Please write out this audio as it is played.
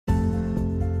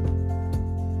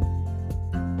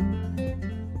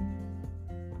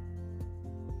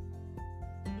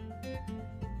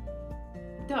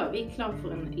Da vi klar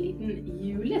for en liten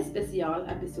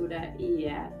julespesialepisode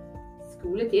i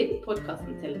skoletid,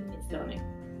 podcasten til Julestemning.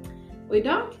 Og i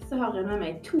dag så har jeg med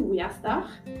meg 2 gjester,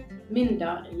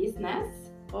 Minda Risnes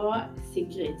og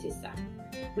Sigrid Tysse.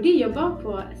 Og de jobber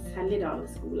på Seljedal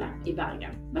skole i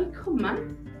Bergen. Velkommen!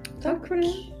 Takk for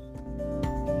det.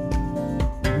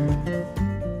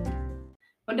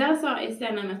 Og dere sa i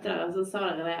stedet når jeg møtte dere, så sa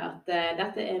dere det at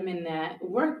dette er min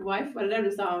work wife. Var det det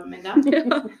du sa, Minda?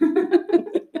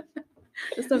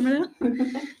 Ja, det stemmer det.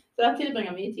 Så da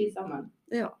tilbringer vi tid sammen.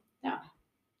 Ja,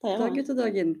 dag ut og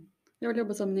dag inn. Vi har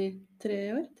jobbet sammen i 3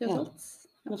 år, 3,5.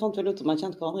 Vi fant vel ut at man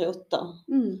kjent hverandre i 8.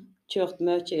 Kjørt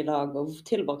mye i lag og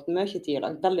tilbrakt mye tid i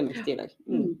lag, veldig mye tid i lag.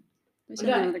 Vi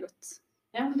kjenner hverandre godt.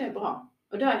 Ja, det er bra.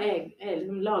 Og da er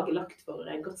liksom laget lagt for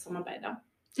godt samarbeid da.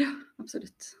 Ja,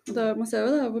 absolutt. Og da må se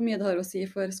jo da, hvor mye det har å si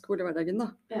for skolehverdagen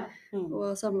da. Ja.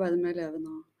 Og samarbeide med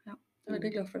elevene. Og, ja, jeg er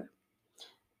veldig glad for det.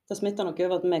 Det smitter nok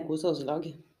over at vi koser oss i lag.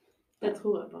 Det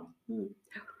tror jeg på.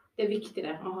 Det er viktig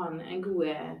det, å ha en god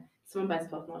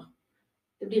samarbeidspartner.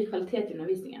 Det blir kvalitet i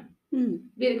undervisningen.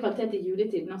 Blir det kvalitet i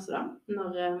juletiden også da,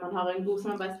 når man har en god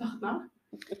samarbeidspartner?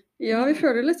 Ja, vi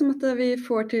føler liksom at vi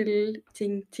får til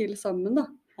ting til sammen da.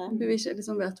 Vi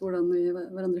liksom vet hvordan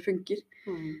hverandre funker.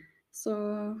 Så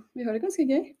vi har det ganske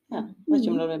gøy. Ja, jeg vet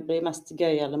ikke om det blir mest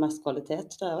gøy eller mest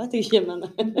kvalitet, det vet jeg ikke, men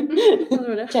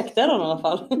kjekt er det i hvert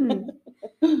fall.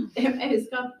 Jeg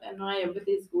husker at når jeg jobbet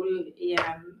i skolen,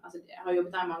 altså jeg har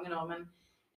jobbet der i mange år, men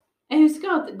jeg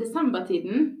husker at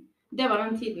desembertiden, det var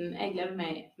den tiden jeg gledet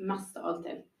meg mest av alt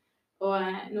til. Og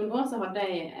noen år så hadde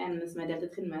jeg en som jeg delte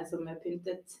trinn med, som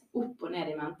pyntet opp og ned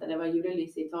i mente. Det var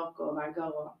julelys i tak og vegger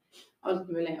og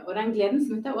alt mulig. Og den gleden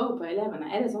smittet over på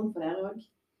elevene. Er det sånn for dere også?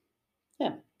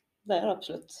 Ja, det er det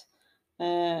absolutt.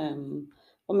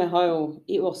 Og vi har jo,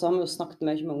 i år så har vi jo snakket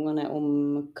mye med ungene om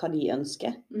hva de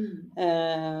ønsker.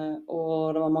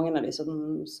 Og det var mange av de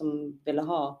som ville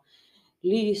ha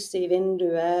lys i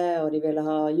vinduet, og de ville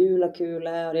ha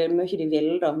julekule, og det er mye de vil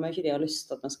da, mye de har lyst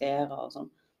til at vi skal gjøre og sånn.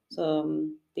 Så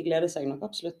de gleder seg nok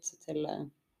absolutt til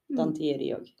den tiden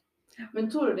de også. Men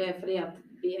tror du det er fordi at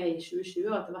vi er i 2020,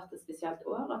 og at det har vært et spesielt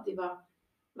år, at de var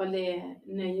veldig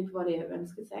nøye på hva de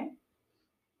ønsket seg?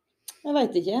 Jeg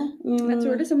vet ikke. Jeg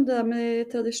tror liksom det med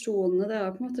tradisjonene, det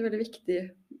er på en måte veldig viktig,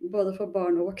 både for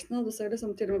barn og voksne. Du ser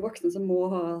liksom til og med voksne som må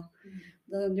ha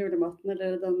den julematen,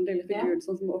 eller den lille figuren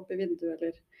sånn som er oppe i vinduet,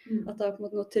 eller at det er på en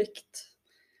måte noe trygt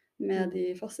med de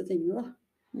faste tingene da.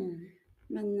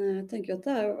 Men jeg tenker at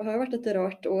det har jo vært et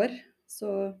rart år, så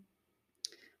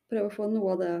prøve å få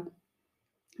noe av det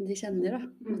de kjenner da.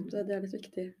 Det er litt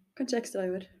viktig. Kanskje ekstra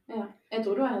i år. Ja, jeg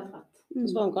tror du har helt rett.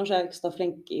 Så var han kanskje ekstra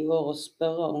flink i år å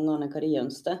spørre ungene hva de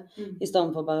ønsker, i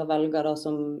stedet for bare å velge det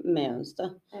som vi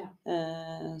ønsker.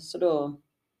 Så da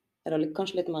er det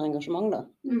kanskje litt mer engasjement da,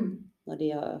 når de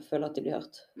føler at de blir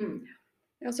hørt.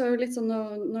 Ja, så er det litt sånn,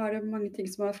 nå er det mange ting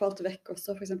som har falt vekk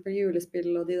også, for eksempel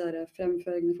julespill og de der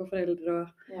fremføringene for foreldre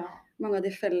og mange av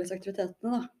de felles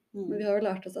aktivitetene da. Men vi har jo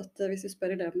lært oss at hvis vi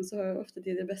spør elevene, så har jo ofte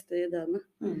de beste ideene.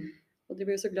 Og de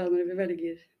blir jo så glade når vi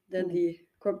velger det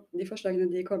de forslagene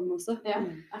de kommer med også. Ja,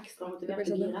 ekstra motivert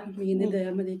til å min idé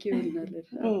med de kulene. Eller,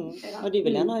 Og de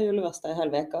vil gjerne ha juleverksted en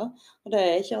hel veke, og det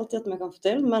er ikke alltid at vi kan få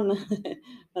til, men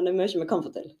det er mye vi kan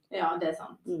få til. Ja, det er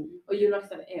sant. Og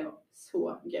juleverksted er jo så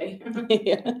gøy.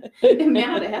 Jeg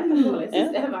mener det helt naturlig, jeg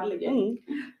synes det er veldig gøy.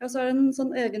 Ja, så er det en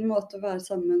sånn egen måte å være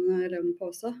sammen med elevene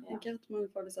på også, ikke? At man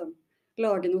får liksom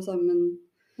lage noe sammen,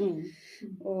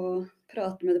 og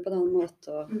prate med det på en annen måte.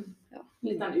 Og,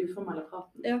 litt den uformelle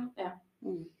praten. Ja,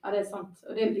 det er sant.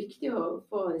 Og det er viktig å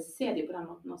få se dem på den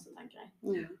måten også, tenker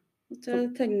jeg.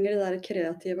 Jeg trenger det der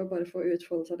kreative, bare få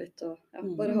utfolde seg litt, og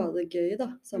bare ha det gøy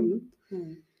da, sammen.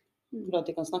 For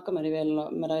at de kan snakke med det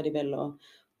de vil,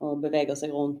 og bevege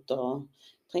seg rundt, og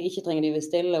ikke trenger de være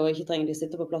stille, og ikke trenger de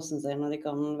sitte på plassen sin, og de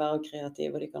kan være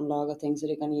kreative, og de kan lage ting så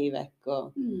de kan gi vekk,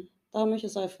 og det har mye å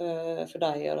si for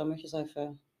deg, og det har mye å si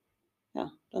for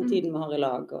den tiden vi har i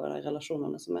lag, og de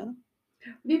relasjonene som er da.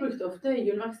 Vi brukte ofte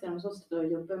juleverkstedet hos oss til å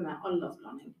jobbe med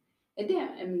aldersblanding. Er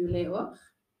det mulig i år?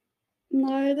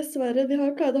 Nei, dessverre. Vi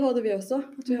har pleid å ha det vi også.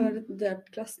 At vi har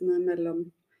delt klassene mellom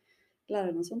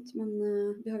lærerne og sånt. Men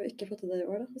vi har jo ikke fått til det i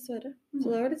år da, dessverre. Så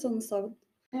det er jo litt sånn savn.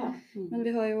 Men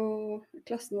vi har jo,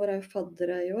 klassen vår er jo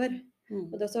faddere i år.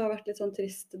 Og det også har vært litt sånn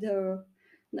trist. De har jo,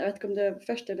 jeg vet ikke om det er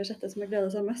første eller sjette som har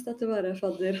gledet seg mest, at det var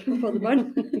fadder og fadderbarn.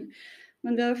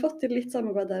 Men vi har jo fått til litt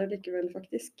samarbeid der likevel,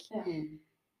 faktisk.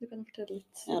 Du kan fortelle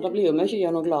litt. Ja, det blir jo mye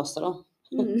gjennom glaset da.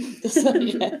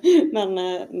 Dessverre. Men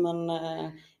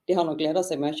de har nok gledet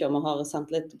seg mye, og vi har sendt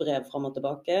litt brev frem og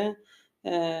tilbake.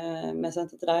 Vi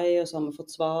sendte til deg, og så har vi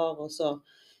fått svar, og så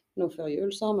nå før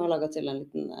jul så har vi laget til en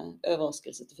liten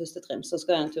overraskelse til første trinn, så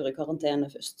skal jeg en tur i karantene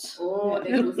først.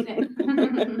 Det er koselig.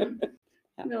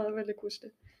 Ja, det er veldig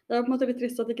koselig. Det er på en måte litt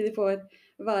trist at ikke de får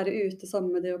være ute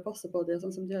sammen med de og passe på de,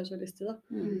 sånn som de har så lyst til da.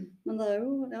 Men det er jo,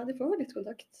 ja, de får litt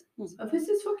kontakt. For jeg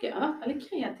synes folk har vært veldig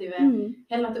kreative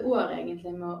hele dette året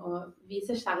egentlig med å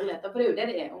vise kjærlighet, for det er jo det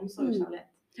er, omsorg og kjærlighet.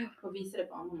 Å vise det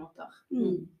på andre måter.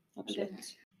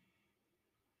 Absolutt.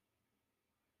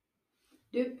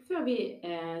 Du, før vi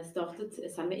startet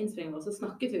selve innspillingen vår, så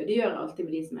snakket vi, det gjør jeg alltid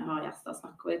med de som jeg har gjester,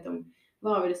 snakker litt om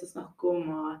hva vi lyst til å snakke om,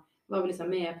 og hva vi lyst til å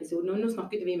ha med i episoden. Og nå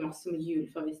snakket vi masse om jul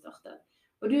før vi startet.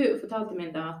 Og du fortalte meg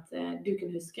da at du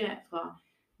kunne huske fra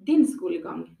din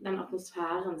skolegang, den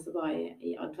atmosfæren som var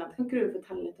i advent. Kan ikke du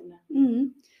fortelle litt om det?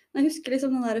 Jeg husker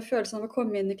liksom den der følelsen av å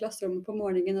komme inn i klasserommet på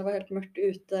morgenen, det var helt mørkt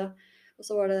ute, og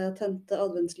så var det tente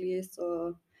adventslys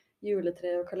og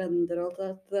juletre og kalender og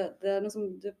alt det. Det er noe som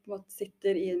du på en måte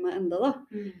sitter i meg enda da.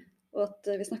 Og at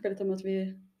vi snakket litt om at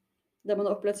det man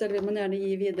har opplevd selv vil man gjerne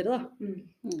gi videre da.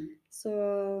 Så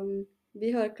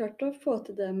vi har klart å få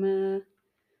til det med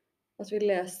at vi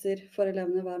leser for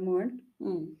elevene hver morgen.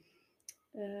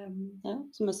 Ja,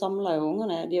 så vi samler jo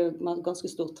ungene, de er jo et ganske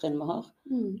stort trinn vi har.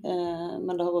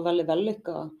 Men det har vært veldig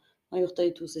vellykket. Vi har gjort det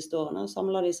de 2 siste årene,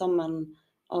 samler de sammen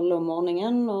alle om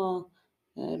morgenen, og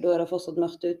da er det fortsatt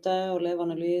mørkt ute, og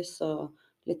levende lys, og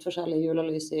litt forskjellige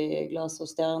julelys i glass og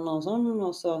stjerner og sånn,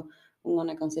 og så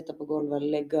ungene kan sitte på gulvet,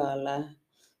 ligge eller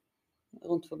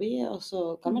rundt forbi, og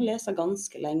så kan vi lese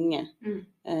ganske lenge.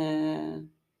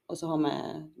 Og så har vi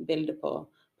bilder på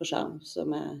skjerm,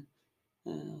 som vi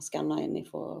skanner inn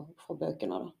fra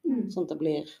bøkene da. Sånn at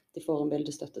de får en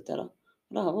bildestøtte til det.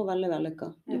 Og det har vært veldig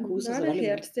vellykket. De koser seg veldig. Det er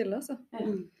det helt stille, altså.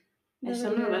 Jeg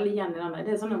kjenner veldig igjen i den.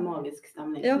 Det er sånn en magisk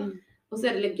stemning. Og så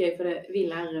er det litt gøy, for vi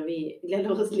lærere, vi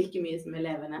gleder oss like mye som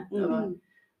elevene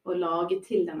å lage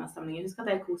til denne stemningen. Jeg husker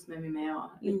at jeg koser meg mye med å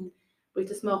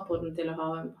brukte smartpodden til å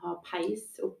ha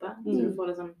peis oppe, så du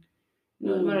får litt sånn,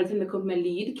 nå har det til og med kommet med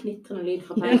lyd, knitrende lyd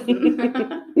fra peisen.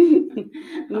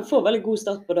 Du får veldig god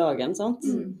start på dagen, sant?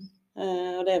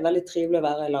 Og det er veldig trivelig å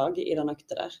være i lag i den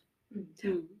økte der.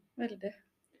 Veldig.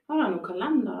 Har dere noen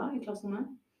kalender da, i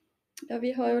klasserommet? Ja,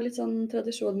 vi har jo litt sånn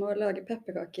tradisjon med å lage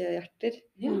pepperkakehjerter.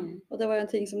 Og det var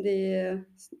en ting som de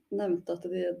nevnte at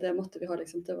det måtte vi ha,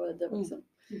 liksom. Det var liksom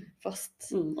fast.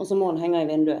 Og så må den henge i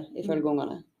vinduet, ifølge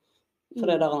ungene. For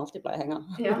det er der han alltid pleier å henge.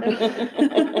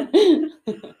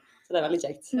 Så det er veldig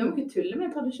kjekt. Jeg må ikke tulle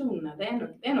med tradisjonene. Det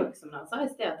er nok som jeg sa i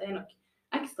sted, at det er nok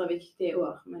ekstra viktig i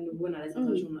år med noen av disse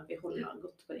tradisjonene, at vi holder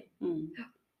godt på dem.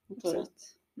 Absolutt.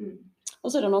 Og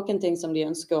så er det noen ting som de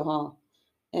ønsker å ha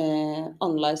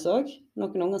annerledes også.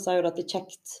 Noen unger sier jo at det er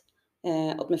kjekt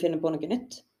at vi finner på noe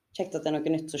nytt. Kjekt at det er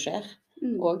noe nytt som skjer.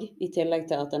 Og i tillegg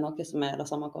til at det er noe som er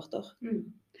det samme hvert år.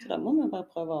 Så da må vi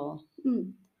bare prøve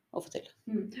å få til.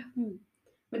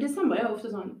 Men desember er jo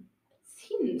ofte sånn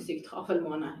sinnssykt travel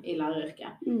måned i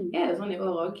læreryrket. Er det sånn i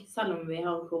år også, selv om vi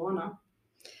har korona?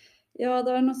 Ja,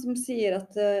 det er noen som sier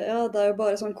at ja, det er jo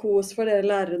bare sånn kos for dere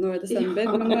lærere nå i desember,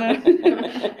 men det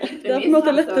er på en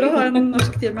måte lettere å ha en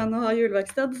norsk time enn å ha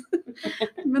juleverksted.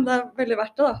 Men det er veldig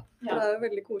verdt det da, for det er jo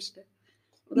veldig koselig.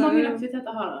 Hvor mange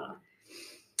aktiviteter har dere da?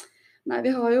 Nei,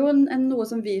 vi har jo noe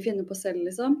som vi finner på selv,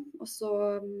 liksom. Og så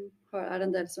er det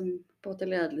en del som på en måte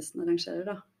ledelsen arrangerer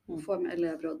da. Får med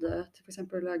elevrådet til for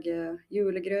eksempel å lage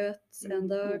julegrøt en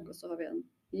dag, og så har vi en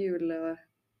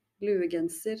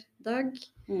luegenserdag,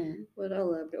 hvor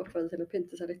alle blir oppfordret til å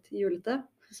pynte seg litt julete.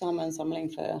 Så har vi en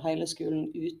samling for hele skolen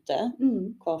ute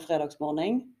hver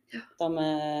fredagsmorgen, der vi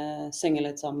synger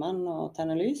litt sammen og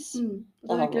tenner lys. Det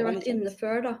har egentlig vært inne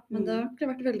før da, men det har egentlig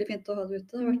vært veldig fint å ha det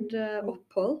ute. Det har vært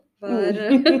opphold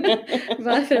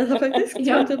hver fredag faktisk.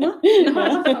 Ja, det har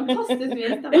vært fantastisk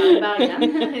fint å være i Bergen.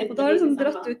 Og da har det liksom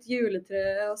dratt ut juletre,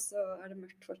 og så er det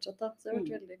mørkt fortsatt da. Så det har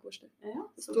vært veldig koselig.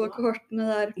 Stå kohortene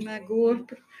der med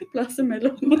god plass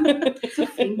imellom. Så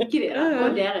flinke vi da,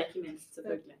 og dere ikke minst,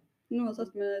 selvfølgelig. Noen har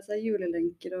tatt med seg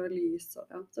julelenker og lys, og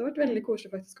ja. Så det har vært veldig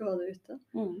koselig faktisk å ha det ute.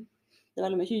 Det er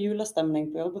veldig mye julestemning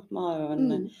på jobb. Vi har jo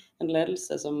en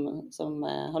ledelse som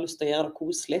har lyst til å gjøre det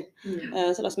koselig.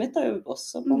 Så det smitter jo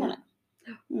også på meg.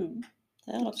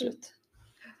 Det er det absolutt.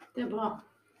 Det er bra.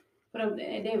 For det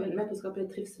er jo med på å skape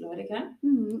litt trivsel, er det ikke det?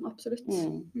 Absolutt.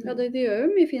 Ja, de gjør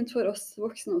jo mye fint for oss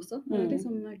voksne også. Det er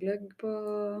liksom gløgg på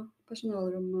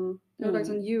personalrom, og de har laget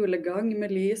sånn julegang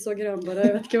med lys og granbare,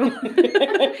 jeg vet ikke hva.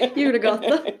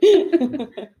 Julegate.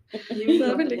 Det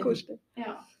er veldig koselig.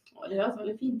 Ja, og det høres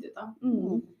veldig fint ut da.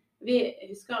 Vi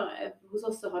husker, hos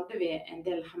oss så hadde vi en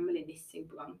del hemmelig nissing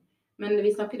på gang. Men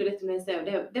vi snakket jo litt om det i sted,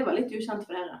 og det var litt ukjent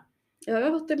for dere. Ja, vi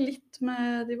har hatt det litt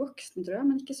med de voksne, tror jeg,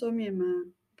 men ikke så mye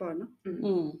med barna.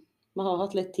 Vi har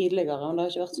hatt litt tidligere, men det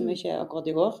har ikke vært så mye akkurat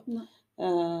i år.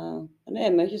 Men det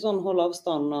mye sånn hold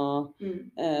avstand og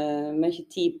mye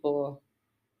tid på,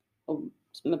 og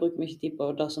vi bruker mye tid på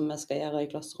det som vi skal gjøre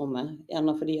i klasserommet,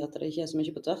 gjerne fordi at det ikke så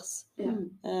mye på tvers.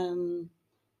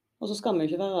 Og så skal vi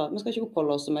skal ikke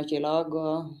oppholde oss så mye i lag,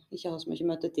 og ikke ha så mye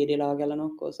møtetid i lag eller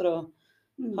noe, så da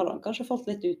har det kanskje falt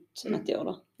litt ut etter år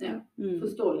da. Ja,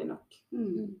 forståelig nok.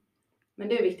 Men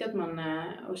det jo viktig at man,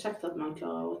 og kjekt at man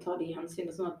klarer å ta de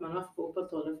hensynene, sånn at man i hvert fall får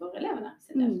opprettholde for elevene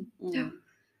sin del. Ja,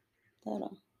 det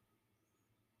det.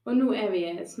 Og nå vi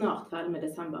snart ferdig med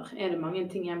desember. Det mange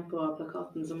ting igjen på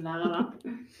plakaten som lærer da?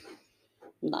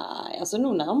 Nei, altså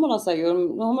nå nærmer det seg jo,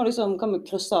 nå har vi liksom, kan vi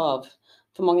krysse av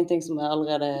for mange ting som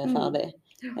allerede ferdig.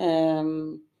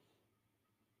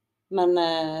 Men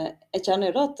jeg kjenner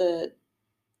jo da at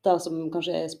det som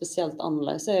kanskje spesielt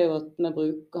annerledes jo at vi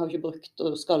har ikke brukt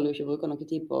og skal jo ikke bruke noe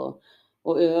tid på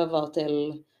å øve til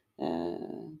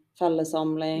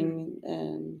fellessamling,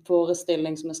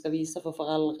 forestilling som vi skal vise for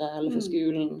foreldre eller for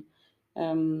skolen.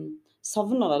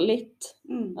 Savner det litt.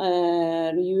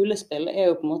 Julespill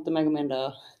jo på en måte meg og min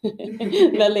der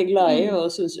veldig glad i,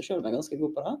 og synes jo selv jeg ganske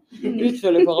god på det.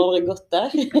 Utfølger for aldri godt der.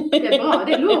 Det bra,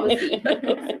 det lov å si.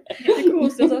 Det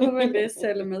koser seg for veldig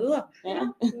selv med det da. Ja.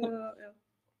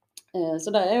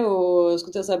 Så det jo,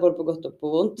 skulle jeg si, både på godt og på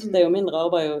vondt. Det jo mindre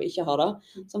arbeid å ikke ha det.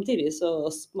 Samtidig så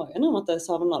må jeg innrømme at jeg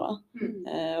savner det.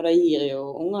 Og det gir jo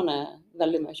ungene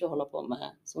veldig mye å holde på med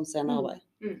sånn scenearbeid.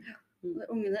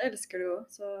 Ungene elsker det jo,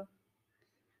 så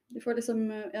de får liksom,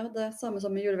 ja, det samme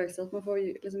som med juleverksted, at man får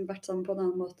liksom vært sammen på en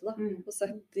annen måte da, og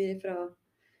sett de fra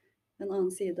en annen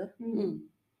side.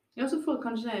 Ja, så får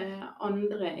kanskje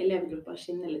andre elevgrupper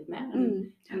skinne litt mer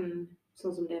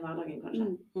sånn som det i hverdagen, kanskje.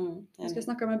 Jeg skal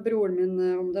snakke med broren min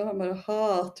om det, og han bare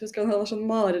husker han hadde sånn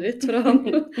mareritt, for han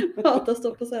hatet å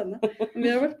stå på scenen. Men vi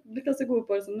har blitt ganske gode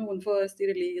på det, så noen får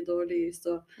styre lyd og lys,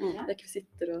 og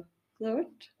rekvisitter, og det har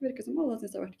virket som alle synes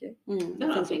det har vært gøy. Det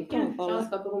har vært viktig, for å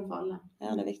skape rom for alle.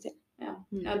 Ja, det viktig. Ja,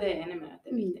 det enig med at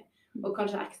det viktig. Og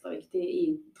kanskje ekstra viktig i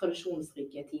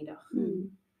tradisjonsrike tider.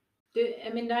 Du,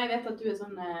 Minda, jeg vet at du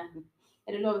sånn...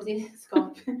 det lov å si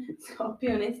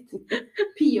skapionist?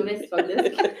 Pionist,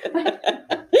 faktisk.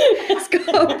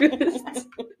 Skapionist.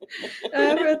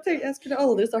 Jeg skulle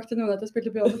aldri sagt til noen at jeg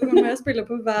spilte piano, for nå må jeg spille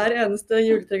på hver eneste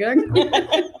juletregang.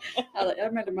 Ja, jeg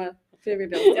melder meg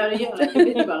frivillig. Ja, det gjør det. Du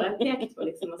blir bare pekt på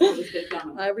liksom, at du spiller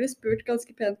piano. Nei, jeg blir spurt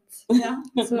ganske pent. Ja.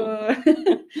 Så,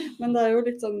 men det jo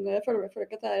litt sånn, jeg føler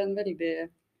ikke at jeg en veldig,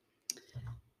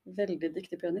 veldig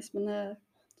dyktig pianist, men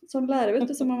som lærer, vet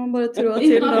du, så må man bare trå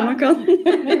til det man kan.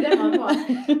 Det man må.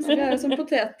 Så vi jo som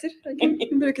poteter, det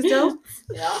brukes til alt.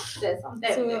 Ja, det sant.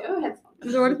 Det jo helt sant.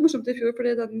 Det var litt morsomt i fjor,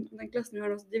 fordi den klassen vi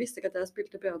har nå, de visste ikke at jeg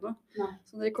spilte piano. Nei.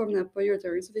 Så når de kom ned på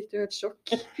juletregangen, så fikk de jo et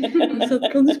sjokk. Og så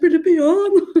kan du spille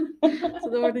piano? Så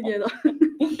det var litt gøy da.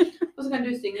 Og så kan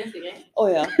du synge, Sigrid.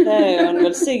 Ja, det jo en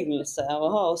velsignelse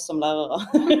å ha oss som lærere.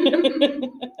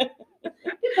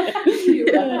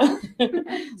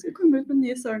 Skal komme ut med en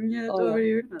ny sang over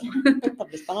jul. Det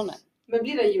blir spennende. Men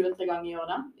blir det juletregang i år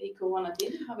da? I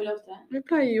koronatid? Har vi lov til det? Vi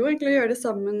pleier jo egentlig å gjøre det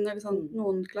sammen, eller sånn,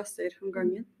 noen klasser om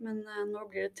gangen. Men nå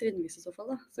blir det trinnvis i så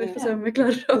fall da. Så vi får se om vi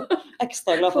klarer å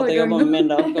Ekstra glad for at jeg jobber med min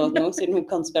da akkurat nå, siden hun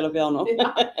kan spille piano. Ja,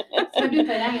 så du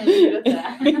tar gjengen til jule til det.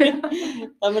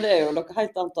 Ja, men det jo noe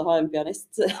helt annet å ha en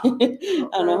pianist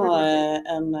enn å ha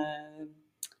en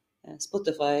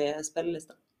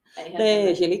Spotify-spilleliste.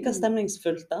 Det ikke like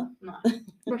stemningsfullt da. Nei.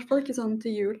 I hvert fall ikke sånn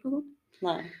til jul. Eller?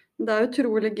 Nei. Det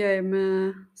utrolig gøy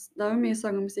med, det jo mye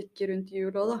sang og musikk rundt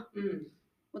jul også da.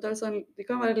 Og det sånn, de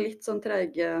kan være litt sånn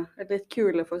treige, eller litt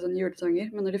kule for sånne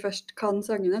julesanger, men når de først kan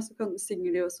sangene, så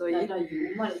synger de også i. Da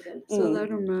ljomer de til. Så det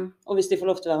noe med... Og hvis de får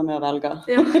lov til å være med å velge.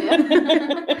 Ja.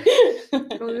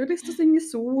 Og du har lyst til å synge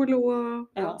solo,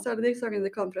 og så det de sangene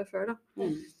de kan fra før da.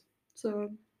 Så...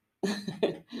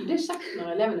 Det kjekt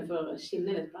når elevene får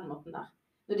skinne litt på den måten der.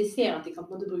 Når de ser at de kan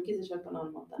på en måte bruke seg selv på en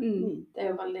annen måte. Det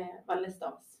jo veldig, veldig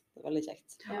stas. Det veldig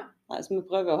kjekt. Ja. Nei, så vi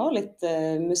prøver å ha litt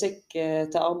musikk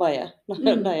til arbeidet.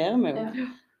 Det gjør vi jo. Ja.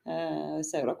 Jeg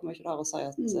ser jo da hvor mye det har å si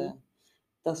at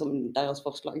det som deres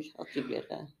forslag, at de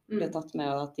blir tatt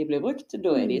med og at de blir brukt,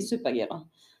 da de supergira.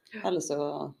 Ellers så...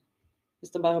 Hvis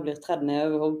det bare blir tredd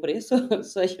ned over på de, så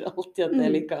ikke det alltid at det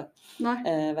like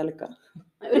vellykket.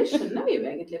 Og det skjønner vi jo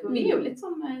egentlig, for vi jo litt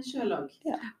sånn selv også.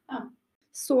 Ja.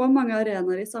 Så mange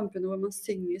arenaer i samfunnet hvor man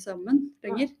synger sammen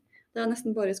lenger. Det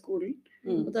nesten bare i skolen.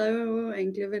 Og det jo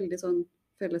egentlig veldig sånn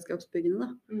fellesskapsbyggende da.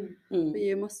 Det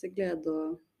gir masse glede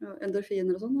og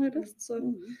endorfiner og sånn, har jeg lest. Så.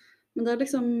 Men det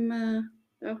liksom,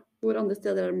 hvor andre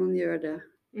steder man gjør det,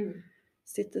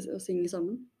 sitte og synge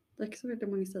sammen. Det ikke så veldig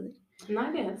mange steder. Nei,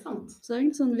 det helt sant. Så det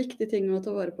en sånn viktig ting å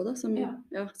ta vare på da, som,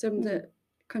 selv om det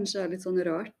kanskje litt sånn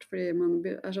rart, fordi man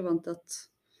så vant til at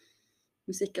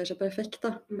musikk så perfekt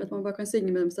da, at man bare kan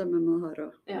synge med de stemmene man har.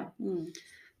 Og,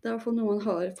 det i hvert fall noe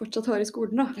man fortsatt har i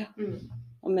skolen da.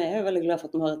 Og vi jo veldig glad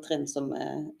for at vi har et trinn som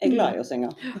glad i å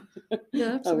synge.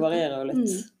 Det varierer jo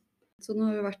litt. Så nå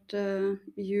har det vært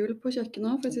jul på kjøkkenet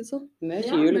også, for å si det sånn. Mye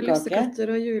julekake. Med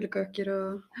lussekatter og julekaker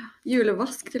og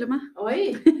julevask til og med. Oi,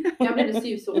 ble det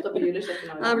 7 sorter på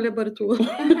julekjøkkenet? Det ble bare 2.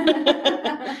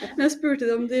 Men jeg spurte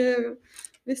dem om de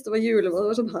visste hva julevask var.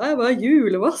 Det var sånn, hva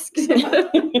julevask?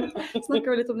 Snakket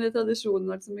vi litt om de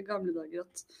tradisjonene som i gamle dager,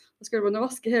 at da skulle man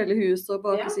vaske hele huset og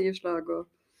bake 7 slag.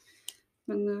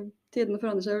 Men tidene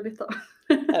forandrer seg jo litt da.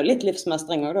 Det jo litt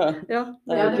livsmestring også da. Ja.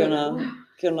 Der vi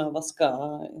kunne vaske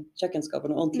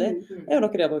kjøkkenskapene ordentlig. Det jo noe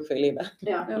de har brukt for i livet.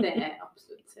 Ja, det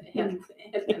absolutt helt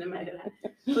enig med det.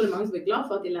 Så det mange som glad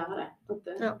for at de lærer det.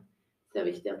 At det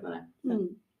viktig at man det.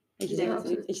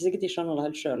 Ikke sikkert de skjønner det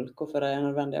helt selv hvorfor det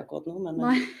nødvendig akkurat nå, men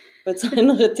på et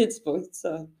senere tidspunkt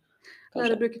så kanskje.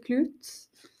 Lære å bruke klut.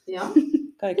 Ja.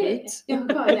 Hva klut? Ja,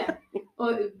 hva det?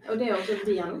 Og det også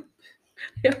vri den opp.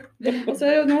 Ja, så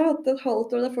jeg har nå hatt et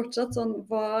halvt år, det fortsatt sånn,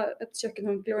 et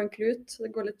kjøkkenhåndkle og en klut,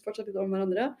 det går fortsatt litt om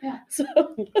hverandre. Så.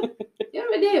 Ja,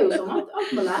 men det jo sånn at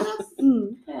alt må læres.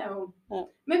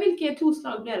 Men hvilke 2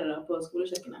 slag ble det da på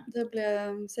skolekjøkkenet? Det ble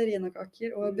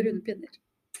serinakaker og brune pinner.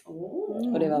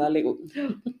 Og de var veldig gode.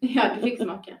 Ja, du fikk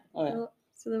smake. Ja,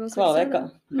 så det var hver veka.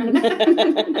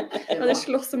 Ja, de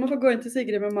slåss om å få gå inn til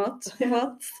Sigrid med mat.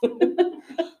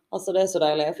 Altså det så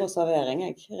deilig, jeg får servering,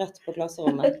 rett på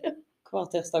klasserommet. Hver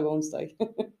tirsdag og onsdag.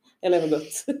 Jeg lever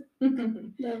godt.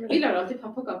 Vi lagde alltid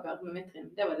pepperkaker med mitt trinn.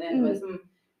 Det var det.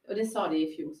 Og det sa de i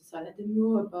fjor, så sa de at det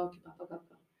må bake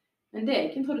pepperkaker. Men det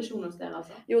ikke en tradisjon hos dere,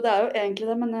 altså? Jo, det jo egentlig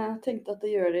det, men jeg tenkte at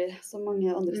det gjør de så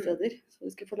mange andre steder. Så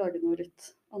vi skulle få lage noe litt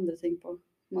andre ting på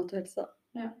mat og helse.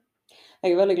 Ja.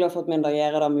 Jeg veldig glad for at min dag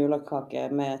gjør det med julekake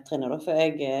med trinnet, for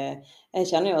jeg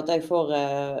kjenner jo at jeg får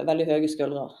veldig høye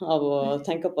skuldre av å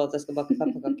tenke på at jeg skal bake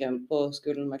pepperkake på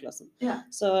skolen med klassen.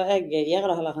 Så jeg gjør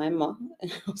det heller hjemme,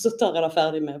 og så tar jeg det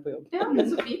ferdig med på jobb. Ja,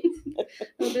 men så fint.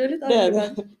 Det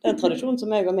en tradisjon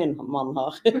som jeg og min mann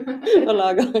har, å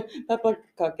lage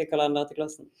pepperkakekalender til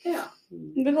klassen. Ja.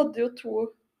 Vi hadde jo 2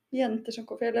 jenter som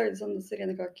kom, for jeg lagde sånne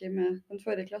serinekaker med den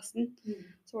forrige klassen.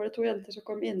 Så var det 2 jenter som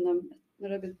kom innom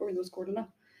når jeg begynte på ungdomsskolen da,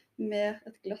 med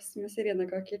et glass med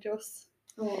sirenekaker til oss.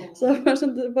 Så det var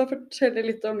sånn, bare fortelle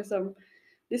litt om liksom,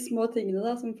 de små tingene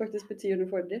da, som faktisk betyr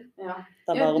noe for dem. Ja.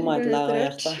 Det varmer et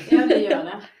lærerhjerte. Ja, det gjør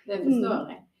det. Det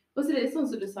forstår jeg. Og så det sånn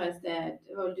som du sa i sted,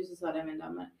 det var jo du som sa det, min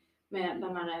dame, med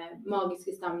den der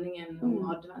magiske stemningen om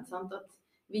advent, sant? At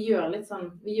vi gjør litt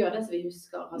sånn, vi gjør det som vi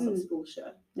husker, har satt spor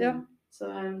selv. Ja. Så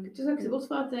du skal ikke se bort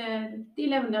fra at de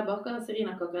elevene der baker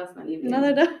serinakaker resten av livet. Nei,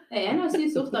 det det. Det en av 7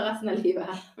 sorter resten av livet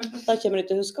her. Da kommer de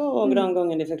til å huske, og den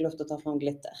gangen de fikk lov til å ta frem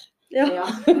glitter. Ja.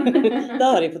 Da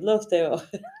har de fått lov til å.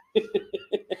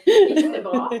 Ikke det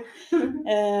bra?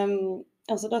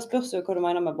 Altså, da spørs jo hva du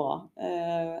mener med bra.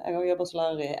 Jeg har jobbet som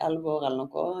lærer i 11 år eller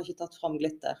noe, og har ikke tatt frem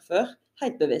glitter før,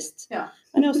 helt bevisst.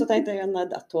 Men jeg også tenkte jeg, nei,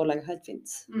 det tåler jeg helt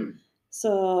fint. Så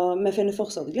vi finner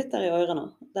fortsatt glitter i ørene.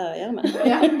 Det gjør vi.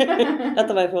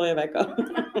 Dette var i forrige veka.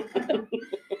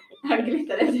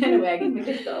 Glitter, det noe egentlig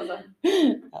glitter, altså.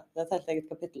 Ja, det et helt eget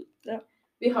kapittel. Ja.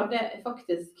 Vi hadde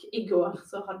faktisk, i går,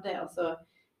 så hadde jeg altså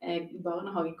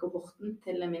barnehagekohorten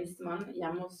til en minstemann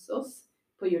hjemme hos oss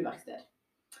på juleverksted.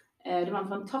 Det var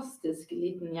en fantastisk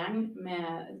liten gjeng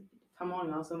med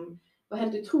 5-åringer som var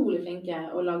helt utrolig flinke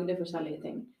og lagde forskjellige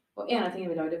ting. Og en av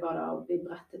tingene vi lagde var da at vi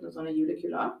brettet noen sånne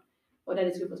julekuler. Og der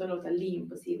de skulle få ta lov til lim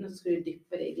på siden, og så skulle de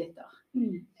dyppe det i glitter.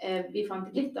 Vi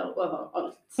fant glitter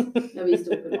overalt når vi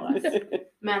stod på morges.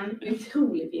 Men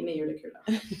utrolig fine julekuler.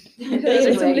 Det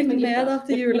liksom litt med da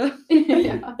til jula.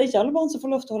 Det ikke alle barn som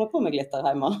får lov til å holde på med glitter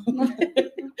hjemme.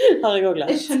 Har jeg også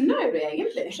lært. Jeg skjønner jo det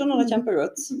egentlig. Jeg skjønner det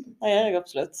kjempegodt. Det gjør jeg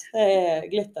absolutt. Det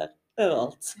glitter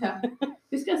overalt. Ja.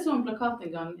 Husker jeg så en plakat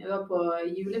en gang. Jeg var på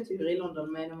juletur i London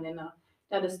med noen venner,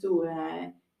 der det stod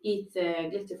Eat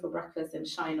glitter for breakfast and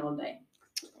shine all day.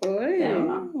 Oi,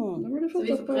 da må du få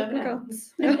opp på plakat.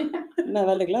 Ja. Vi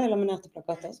veldig glad i laminerte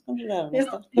plakater, så kanskje det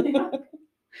neste.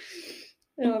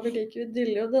 Ja, vi liker jo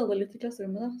dille og dele litt i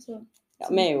klasserommet da. Så, ja,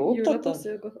 vi jo opptatt av... Jula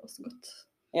passer jo også godt.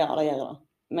 Ja, det gjør det.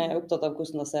 Vi opptatt av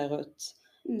hvordan det ser ut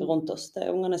rundt oss. Det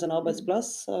ungene sin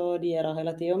arbeidsplass, og de der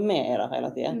hele tiden, og vi der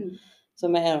hele tiden. Så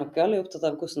vi nok veldig opptatt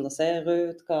av hvordan det ser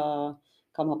ut, hva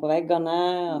vi har på veggene,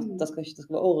 at det skal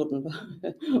være orden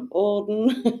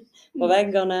på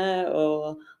veggene,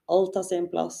 og alt har sin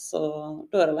plass, og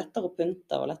da det lettere å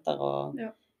pynte, og lettere å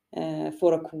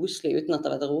få det koselig uten at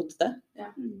det blir rotete.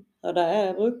 Og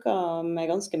det bruker vi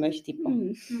ganske mye tid på.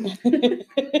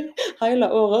 Hele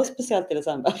året, spesielt i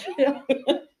desember. Ja.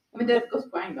 Men det et godt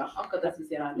poeng da, akkurat det som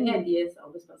sier det. Det deres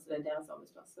arbeidsplass, det deres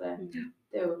arbeidsplass.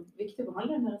 Det jo viktig å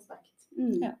behandle med respekt.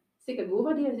 Ja. Sikkert gode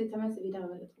verdier de tar med seg videre,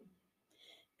 vil jeg tro.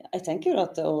 Jeg tenker jo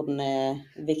at orden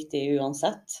viktig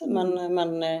uansett,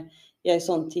 men i en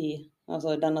sånn tid,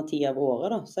 altså denne tiden av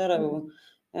året da, så det jo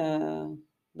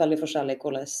veldig forskjellig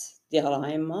hvordan de har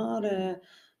det hjemme. Det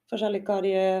forskjellig hva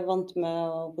de vant med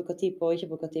å bruke tid på og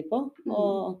ikke bruke tid på.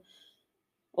 Og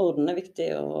orden viktig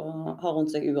å ha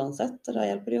rundt seg uansett, og det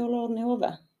hjelper de å holde orden i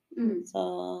hodet. Så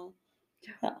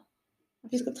ja,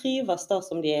 de skal trives der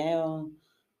som de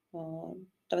og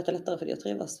det vet jeg lettere for de å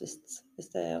trives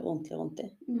hvis det ordentlig rundt de.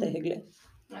 Det hyggelig.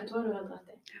 Jeg tror du har rett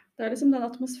i. Det liksom den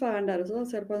atmosfæren der også, da,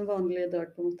 selv på en vanlig dag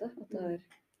på en måte, at det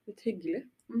litt hyggelig.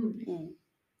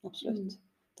 Absolutt.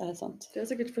 Det helt sant. Det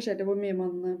sikkert forskjellig hvor mye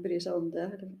man bryr seg om det.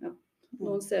 Eller, ja.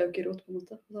 Noen ser jo ikke rot på en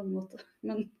måte, på samme måte.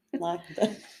 Men... Nei, det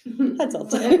helt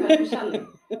sant. Det veldig forskjellig.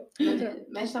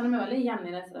 Men jeg kjenner meg veldig igjen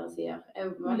i det som dere sier. Jeg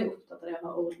jo veldig opptatt av det å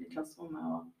ha orden i klasserommet,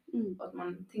 og at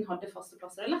ting hadde faste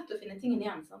plasser. Det lett å finne tingene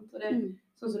igjen, sant? Og det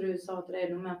sånn som du sa, at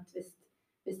det noe med at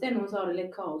hvis det noen som har det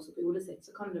litt kaos oppi hodet sitt,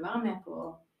 så kan du være med på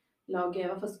å lage i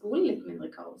hvert fall skolen litt mindre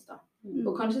kaos da.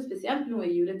 Og kanskje spesielt nå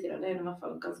i juletider, det jo i hvert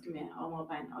fall ganske mye armer og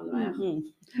bein alle veier.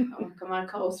 Og det kan være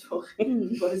kaos for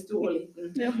både stor og liten.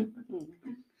 Ja,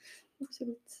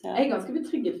 absolutt. Jeg ganske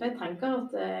betrygget, for jeg tenker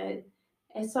at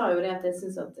jeg sa jo det at jeg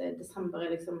synes at desember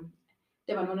liksom,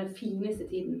 det var noe av den fineste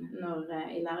tiden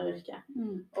i læreryrket.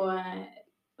 Og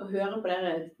å høre på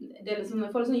dere, det liksom, jeg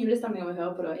får litt sånn julestemning av å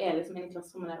høre på det, og er liksom inne i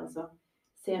klasserommet deres og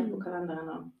ser på kalenderen,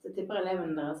 og så tipper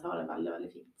elevene deres har det veldig,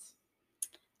 veldig fint.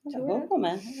 Jeg håper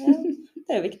med. Ja,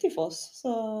 det viktig for oss,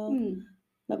 så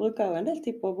vi bruker jo en del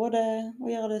tid på både å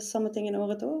gjøre det samme tingene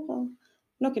år etter år, og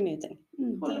noen nye ting.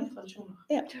 Holde tradisjoner.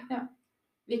 Ja.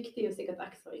 Viktig og sikkert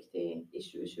ekstra viktig i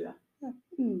 2020. Ja.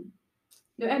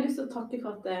 Jeg har lyst til å takke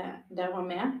for at dere var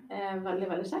med. Veldig,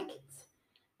 veldig kjekt.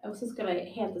 Og så skal jeg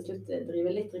helt til slutt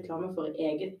drive litt reklame for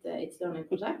eget It's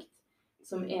Learning-prosjekt,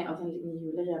 som altså en liten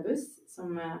julerebus,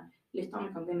 som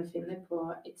lytterne kan gå inn og finne på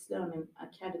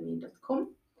itslearningacademy.com.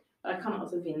 Og der kan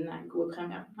altså vinne gode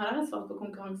premier. Har dere svart på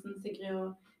konkurransen, Sigrid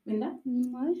og Minde?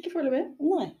 Nei, ikke foreløpig.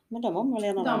 Nei, men da må vi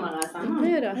gjerne. Da må dere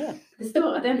sende. Det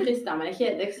står at det en frist der, men det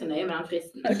er ikke så nøye med den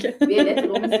fristen. Okay. Vi litt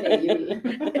romslige i julen.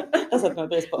 Det setter vi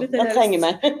pris på. Det trenger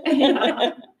vi. Ja,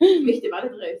 viktig å være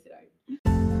litt røys i dag.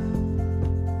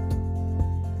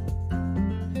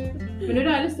 Men nå da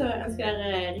har jeg lyst til å ønske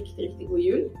dere riktig god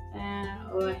jul,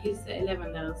 og hilse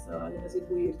elevene deres og ønske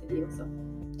god jul til de også.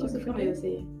 Og så kan vi jo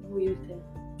si god jul til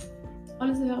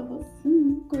alle som hører på oss.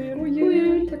 God jul. God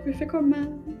jul. Takk for at vi fikk komme.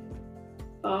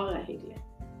 Bare hyggelig.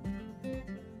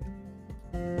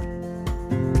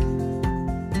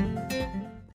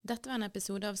 Dette var en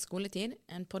episode av Skoletid,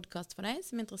 en podcast for deg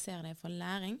som interesserer deg for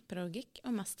læring, pedagogikk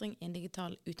og mestring i en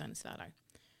digital utdanningshverdag.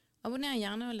 Abonner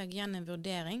gjerne og legg igjen en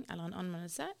vurdering eller en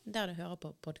anmeldelse der du hører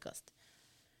på podcast.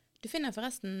 Du finner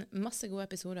forresten masse gode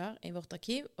episoder i vårt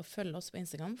arkiv, og følg oss på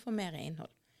Instagram for mer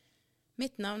innhold.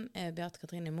 Mitt navn er Beate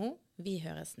Katrine Mo. Vi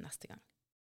høres neste gang.